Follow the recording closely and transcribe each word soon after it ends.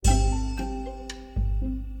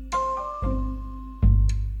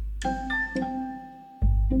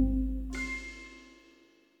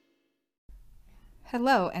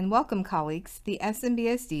Hello and welcome, colleagues, to the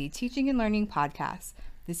SMBSD Teaching and Learning Podcast.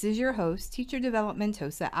 This is your host, Teacher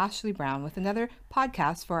Developmentosa Ashley Brown, with another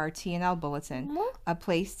podcast for our T&L Bulletin, a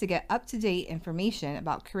place to get up-to-date information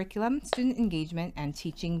about curriculum, student engagement, and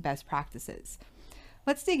teaching best practices.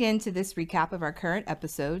 Let's dig into this recap of our current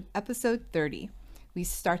episode, episode 30. We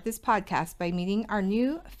start this podcast by meeting our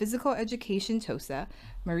new physical education TOSA,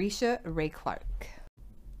 Marisha Ray Clark.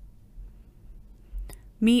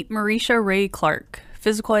 Meet Marisha Ray Clark,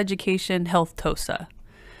 Physical Education Health TOSA.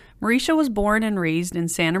 Marisha was born and raised in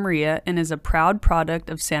Santa Maria and is a proud product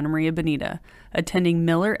of Santa Maria Bonita, attending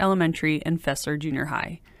Miller Elementary and Fessler Junior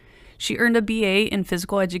High. She earned a BA in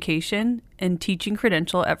Physical Education and teaching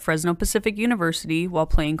credential at Fresno Pacific University while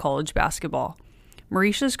playing college basketball.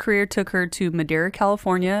 Marisha's career took her to Madera,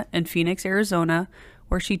 California and Phoenix, Arizona,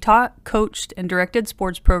 where she taught, coached, and directed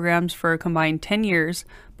sports programs for a combined 10 years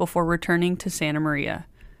before returning to Santa Maria.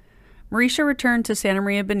 Marisha returned to Santa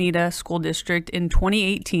Maria Bonita School District in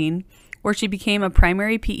 2018, where she became a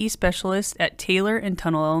primary PE specialist at Taylor and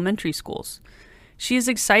Tunnel Elementary Schools. She is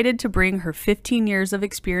excited to bring her 15 years of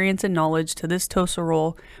experience and knowledge to this TOSA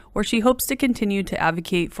role, where she hopes to continue to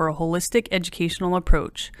advocate for a holistic educational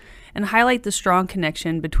approach and highlight the strong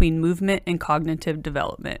connection between movement and cognitive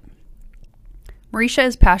development. Marisha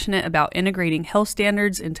is passionate about integrating health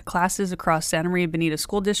standards into classes across Santa Maria Bonita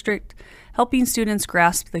School District, helping students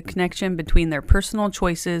grasp the connection between their personal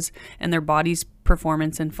choices and their body's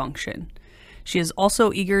performance and function. She is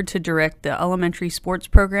also eager to direct the elementary sports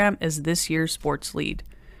program as this year's sports lead.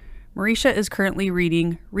 Marisha is currently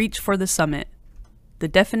reading Reach for the Summit, The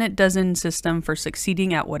Definite Dozen System for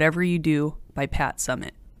Succeeding at Whatever You Do by Pat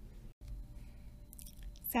Summitt.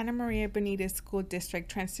 Santa Maria Bonita School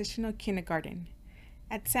District Transitional Kindergarten.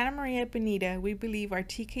 At Santa Maria Bonita, we believe our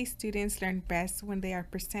TK students learn best when they are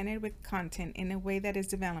presented with content in a way that is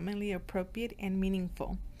developmentally appropriate and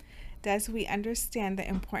meaningful. Thus, we understand the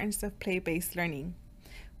importance of play-based learning.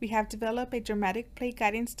 We have developed a dramatic play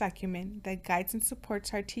guidance document that guides and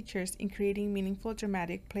supports our teachers in creating meaningful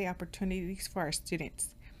dramatic play opportunities for our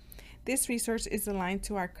students. This resource is aligned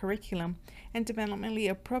to our curriculum and developmentally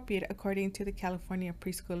appropriate according to the California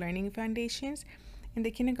Preschool Learning Foundations and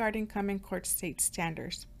the Kindergarten Common Core State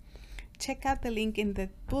Standards. Check out the link in the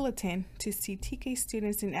bulletin to see TK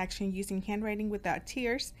students in action using handwriting without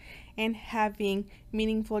tears and having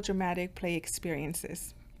meaningful dramatic play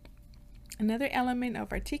experiences. Another element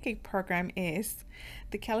of our TK program is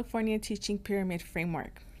the California Teaching Pyramid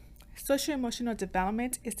Framework. Social-emotional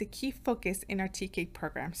development is the key focus in our TK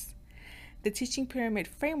programs. The Teaching Pyramid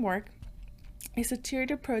Framework is a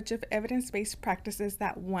tiered approach of evidence-based practices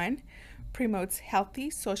that 1. Promotes healthy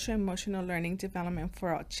social-emotional learning development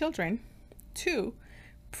for all children, 2.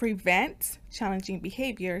 Prevents challenging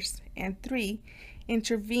behaviors, and 3.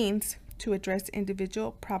 Intervenes to address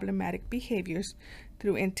individual problematic behaviors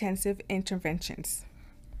through intensive interventions.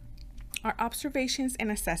 Our observations and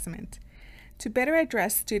assessment. To better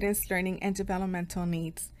address students' learning and developmental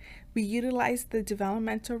needs, we utilize the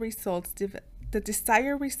Developmental Results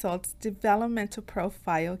Desired Results Developmental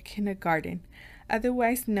Profile Kindergarten,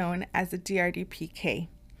 otherwise known as the DRDPK,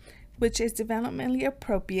 which is developmentally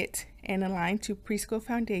appropriate and aligned to preschool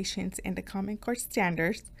foundations and the Common Core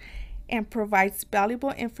standards, and provides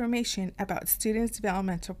valuable information about students'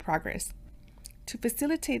 developmental progress. To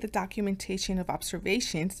facilitate the documentation of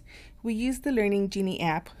observations, we use the Learning Genie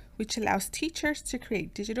app, which allows teachers to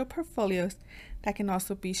create digital portfolios that can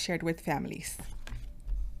also be shared with families.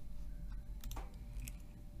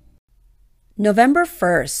 November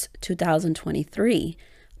 1st, 2023.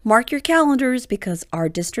 Mark your calendars because our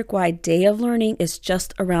district-wide Day of Learning is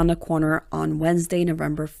just around the corner on Wednesday,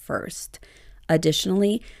 November 1st.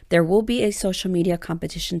 Additionally, there will be a social media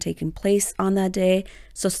competition taking place on that day,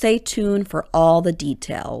 so stay tuned for all the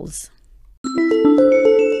details.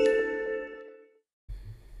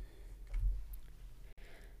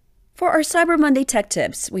 For our Cyber Monday Tech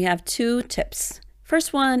Tips, we have 2 tips.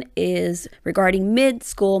 First one is regarding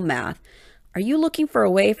mid-school math. Are you looking for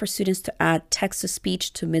a way for students to add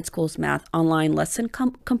text-to-speech to mid-school's math online lesson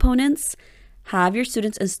components? Have your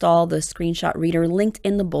students install the screenshot reader linked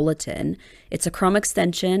in the bulletin. It's a Chrome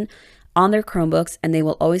extension on their Chromebooks, and they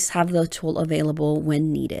will always have the tool available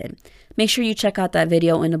when needed. Make sure you check out that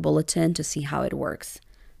video in the bulletin to see how it works.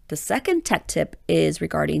 The second tech tip is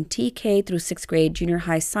regarding TK through 6th grade junior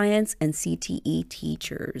high science and CTE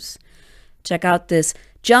teachers. Check out this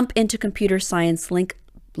Jump into Computer Science link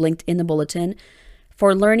linked in the bulletin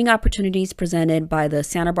for learning opportunities presented by the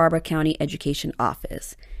Santa Barbara County Education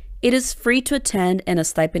Office. It is free to attend and a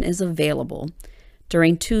stipend is available.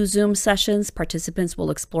 During 2 Zoom sessions, participants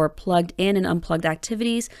will explore plugged in and unplugged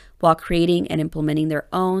activities while creating and implementing their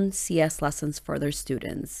own CS lessons for their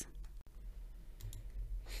students.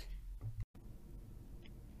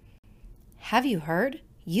 Have you heard?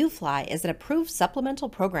 UFly is an approved supplemental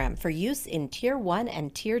program for use in Tier 1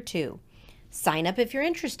 and Tier 2. Sign up if you're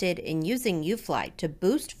interested in using UFly to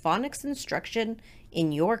boost phonics instruction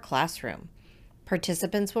in your classroom.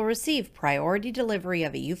 Participants will receive priority delivery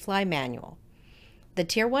of a UFly manual. The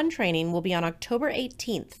Tier 1 training will be on October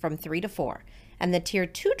 18th from 3 to 4, and the Tier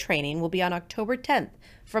 2 training will be on October 10th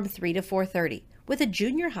from 3 to 4:30, with a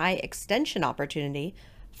junior high extension opportunity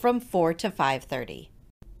from 4 to 5:30.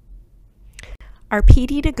 Our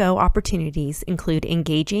PD2Go opportunities include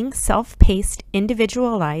engaging, self-paced,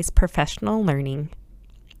 individualized professional learning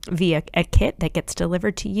via a kit that gets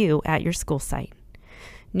delivered to you at your school site.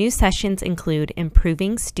 New sessions include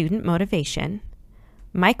improving student motivation,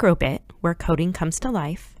 Microbit, where coding comes to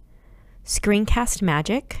life, Screencast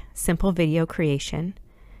Magic, simple video creation,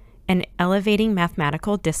 and elevating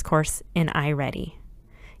mathematical discourse in iReady.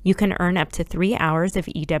 You can earn up to 3 hours of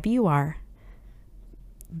EWR.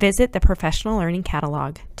 Visit the Professional Learning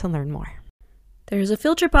Catalog to learn more. There's a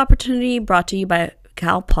field trip opportunity brought to you by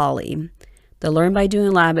Cal Poly. The Learn by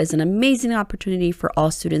Doing Lab is an amazing opportunity for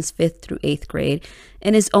all students 5th through 8th grade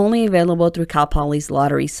and is only available through Cal Poly's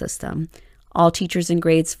lottery system. All teachers in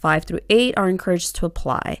grades 5 through 8 are encouraged to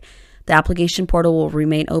apply. The application portal will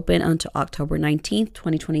remain open until October 19th,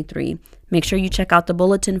 2023. Make sure you check out the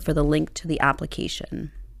bulletin for the link to the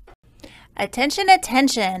application. Attention,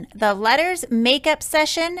 attention! The Letters Makeup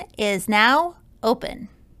session is now open.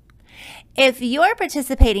 If you're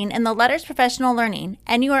participating in the Letters Professional Learning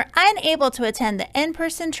and you are unable to attend the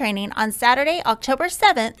in-person training on Saturday, October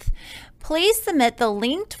 7th, please submit the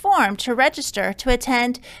linked form to register to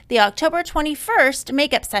attend the October 21st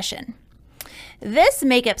makeup session. This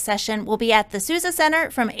makeup session will be at the Sousa Center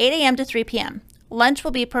from 8 a.m. to 3 p.m. Lunch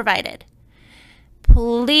will be provided.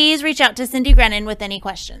 Please reach out to Cindy Grennan with any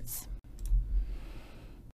questions.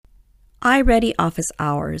 iReady office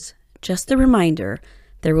hours. Just a reminder,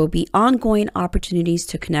 there will be ongoing opportunities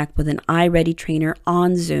to connect with an iReady trainer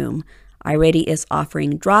on Zoom. iReady is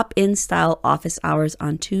offering drop-in style office hours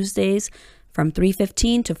on Tuesdays from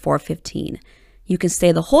 3:15 to 4:15. You can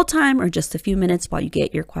stay the whole time or just a few minutes while you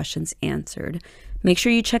get your questions answered. Make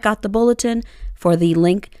sure you check out the bulletin for the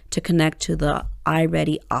link to connect to the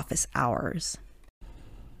iReady office hours.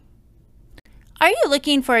 Are you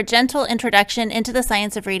looking for a gentle introduction into the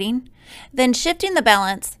science of reading? Then Shifting the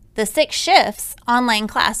Balance, the 6 Shifts online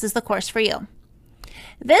class is the course for you.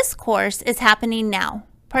 This course is happening now.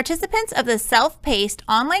 Participants of the self-paced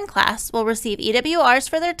online class will receive EWRs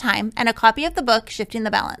for their time and a copy of the book Shifting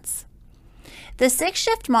the Balance. The 6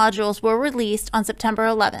 shift modules were released on September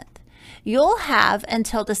 11th. You'll have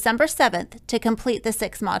until December 7th to complete the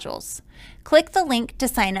 6 modules. Click the link to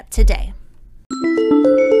sign up today.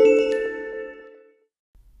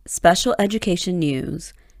 Special education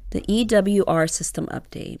news, the EWR system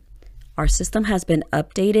update. Our system has been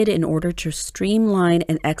updated in order to streamline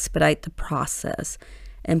and expedite the process.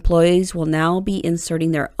 Employees will now be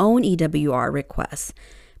inserting their own EWR requests.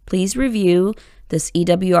 Please review this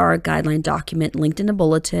EWR guideline document linked in the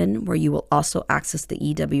bulletin, where you will also access the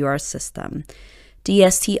EWR system.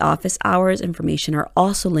 DST office hours information are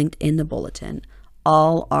also linked in the bulletin.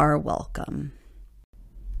 All are welcome.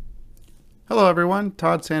 Hello everyone,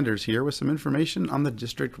 Todd Sanders here with some information on the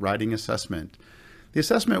district writing assessment. The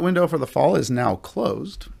assessment window for the fall is now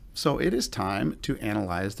closed, so it is time to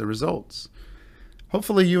analyze the results.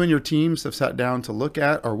 Hopefully you and your teams have sat down to look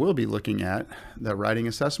at or will be looking at the writing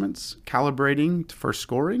assessments, calibrating for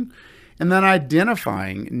scoring, and then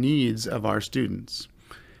identifying needs of our students.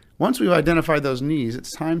 Once we've identified those needs,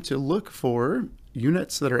 it's time to look for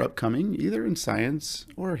units that are upcoming, either in science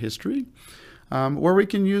or history, where we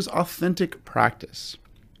can use authentic practice.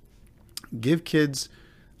 Give kids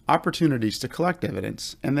opportunities to collect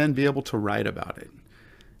evidence and then be able to write about it.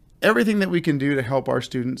 Everything that we can do to help our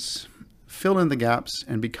students fill in the gaps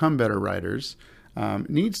and become better writers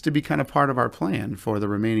needs to be kind of part of our plan for the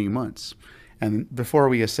remaining months and before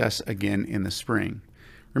we assess again in the spring.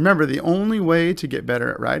 Remember, the only way to get better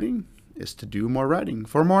at writing is to do more writing.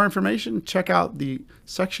 For more information, check out the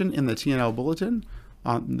section in the TNL Bulletin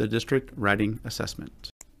on the district writing assessment.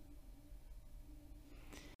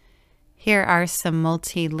 Here are some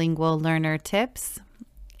multilingual learner tips.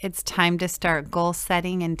 It's time to start goal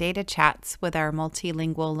setting and data chats with our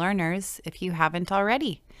multilingual learners if you haven't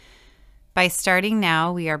already. By starting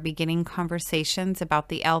now, we are beginning conversations about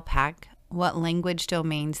the LPAC, what language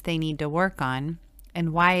domains they need to work on,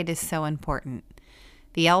 and why it is so important.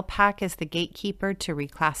 The LPAC is the gatekeeper to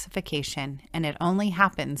reclassification, and it only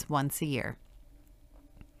happens once a year.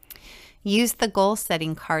 Use the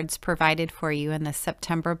goal-setting cards provided for you in the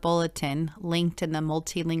September Bulletin, linked in the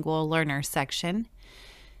Multilingual Learner section.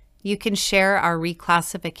 You can share our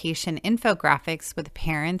reclassification infographics with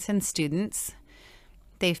parents and students.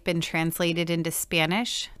 They've been translated into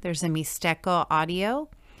Spanish. There's a Mixteco audio,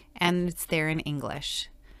 and it's there in English.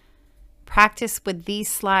 Practice with these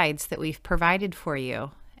slides that we've provided for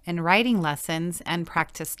you in writing lessons and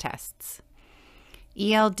practice tests.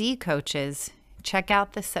 ELD coaches, check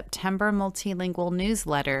out the September Multilingual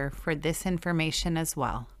newsletter for this information as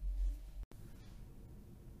well.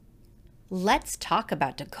 Let's talk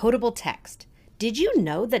about decodable text. Did you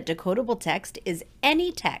know that decodable text is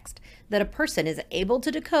any text that a person is able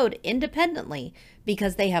to decode independently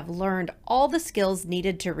because they have learned all the skills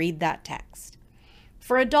needed to read that text?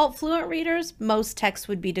 For adult fluent readers, most text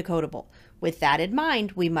would be decodable. With that in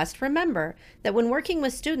mind, we must remember that when working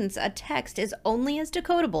with students, a text is only as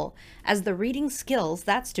decodable as the reading skills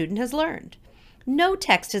that student has learned. No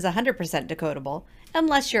text is 100% decodable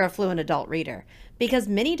unless you're a fluent adult reader, because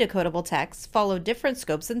many decodable texts follow different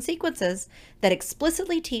scopes and sequences that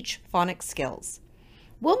explicitly teach phonics skills.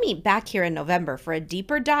 We'll meet back here in November for a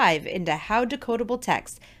deeper dive into how decodable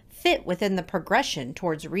texts fit within the progression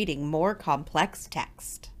towards reading more complex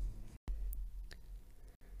text.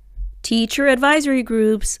 Teacher advisory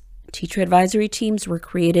groups. Teacher advisory teams were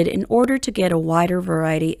created in order to get a wider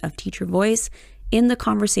variety of teacher voice in the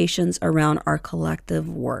conversations around our collective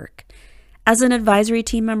work. As an advisory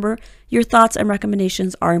team member, your thoughts and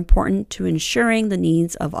recommendations are important to ensuring the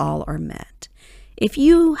needs of all are met. If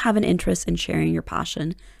you have an interest in sharing your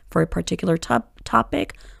passion for a particular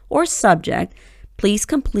topic or subject, please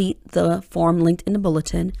complete the form linked in the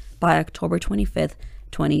bulletin by October 25th,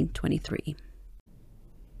 2023.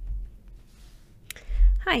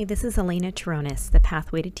 Hi, this is Elena Taronis, the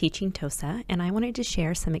Pathway to Teaching TOSA, and I wanted to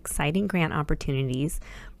share some exciting grant opportunities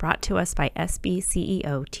brought to us by SB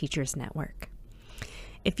CEO Teachers Network.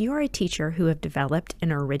 If you are a teacher who have developed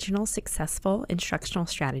an original successful instructional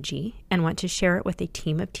strategy and want to share it with a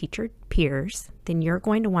team of teacher peers, then you're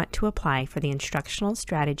going to want to apply for the Instructional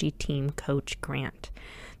Strategy Team Coach Grant.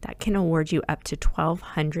 That can award you up to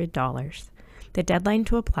 $1,200. The deadline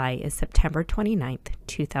to apply is September 29th,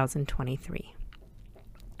 2023.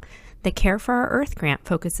 The Care for Our Earth grant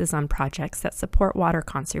focuses on projects that support water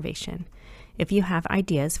conservation. If you have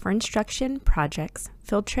ideas for instruction, projects,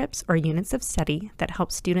 field trips, or units of study that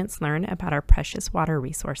help students learn about our precious water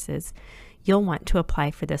resources, you'll want to apply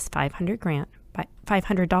for this $500 grant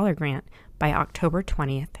by October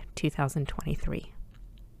 20th, 2023.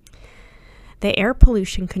 The Air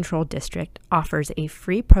Pollution Control District offers a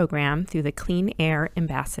free program through the Clean Air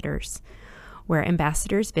Ambassadors, where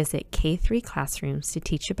ambassadors visit K-3 classrooms to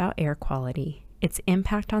teach about air quality, its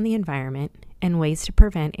impact on the environment, and ways to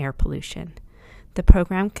prevent air pollution. The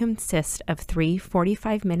program consists of 3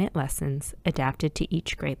 45-minute lessons adapted to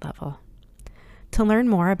each grade level. To learn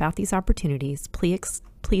more about these opportunities,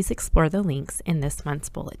 please explore the links in this month's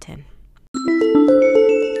bulletin.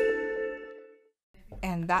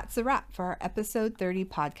 And that's a wrap for our episode 30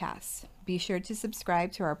 podcast. Be sure to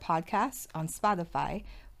subscribe to our podcast on Spotify,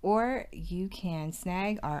 or you can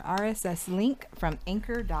snag our RSS link from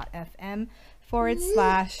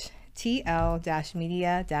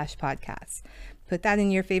anchor.fm/TL-media-podcast. Put that in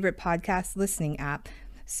your favorite podcast listening app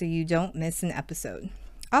so you don't miss an episode.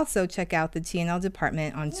 Also, check out the TNL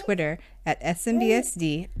department on Twitter at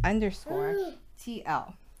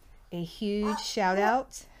SMBSD_TL. A huge shout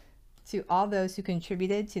out to all those who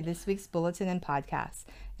contributed to this week's bulletin and podcast,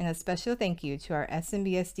 and a special thank you to our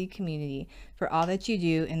SMBSD community for all that you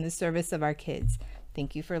do in the service of our kids.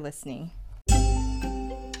 Thank you for listening.